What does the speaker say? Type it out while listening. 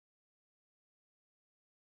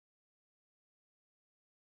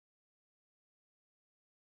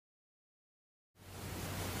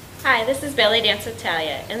Hi, this is Belly Dance with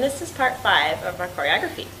Talia, and this is part 5 of our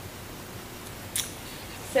choreography.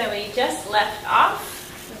 So we just left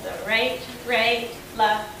off with the right,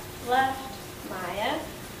 left, Maya,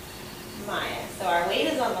 Maya. So our weight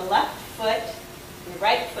is on the left foot, and the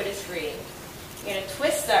right foot is free. You're going to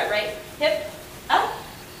twist that right hip up,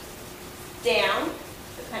 down,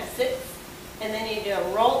 so it kind of sits, and then you do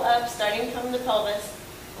a roll up, starting from the pelvis,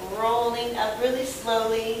 rolling up really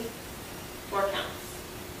slowly, 4 counts.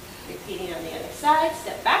 Repeating on the other side,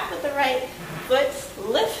 step back with the right foot,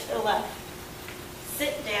 lift the left,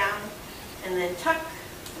 sit down, and then tuck,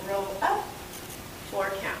 roll up,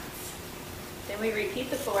 4 counts. Then we repeat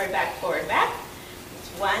the forward, back, It's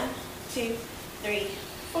 1, 2, 3,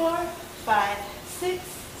 4, 5, 6,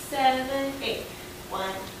 7, 8.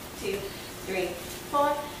 1, 2, 3,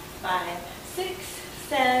 4, 5, 6,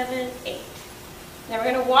 7, 8. Now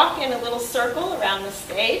we're going to walk in a little circle around the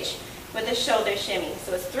stage with a shoulder shimmy.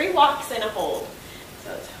 So it's 3 walks and a hold.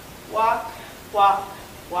 So it's walk, walk,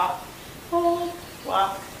 walk, hold,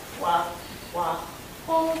 walk, walk, walk,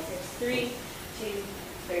 hold. There's 3, 2,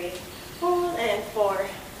 3, hold, and 4,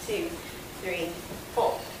 2, 3,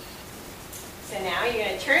 hold. So now you're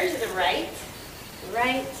going to turn to the right,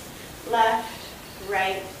 left,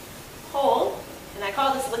 right, hold. And I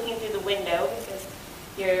call this looking through the window because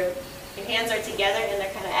your hands are together and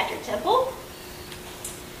they're kind of at your temple.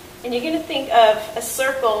 And you're going to think of a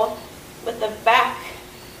circle with the back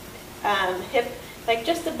hip like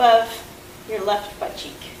just above your left butt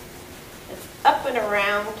cheek. It's up and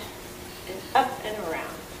around and up and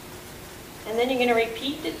around. And then you're going to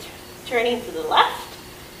repeat it turning to the left.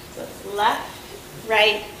 So it's left,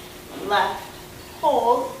 left,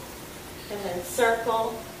 hold, and then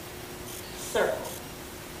circle, circle.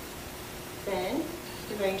 Then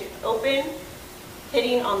you're going to open,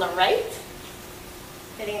 hitting on the right,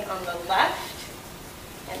 hitting on the left,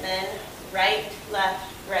 and then right, left,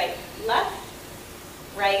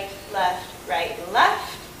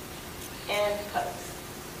 left, and pose.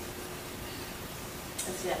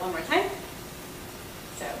 Let's do that one more time.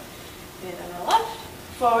 So, do it on the left,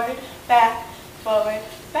 forward, back,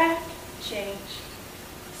 change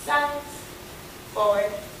sides,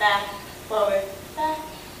 forward, back,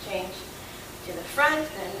 change to the front,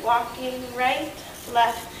 and walking right,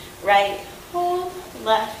 hold,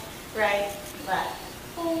 left,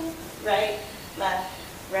 hold, right,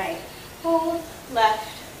 hold, left,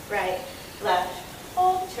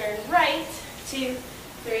 hold, turn right, 2,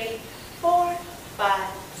 3, 4, 5,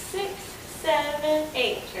 6, 7,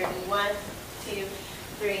 8, turn 1, 2,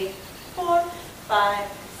 3, 4, 5,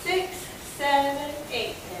 6, 7,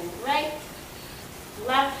 8, and right,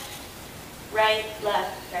 left,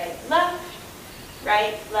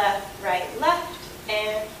 left,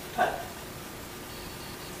 and pose.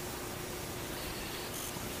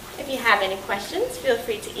 If you have any questions, feel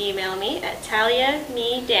free to email me at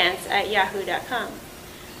taliamedance@yahoo.com.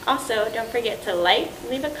 Also, don't forget to like,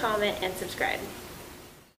 leave a comment, and subscribe.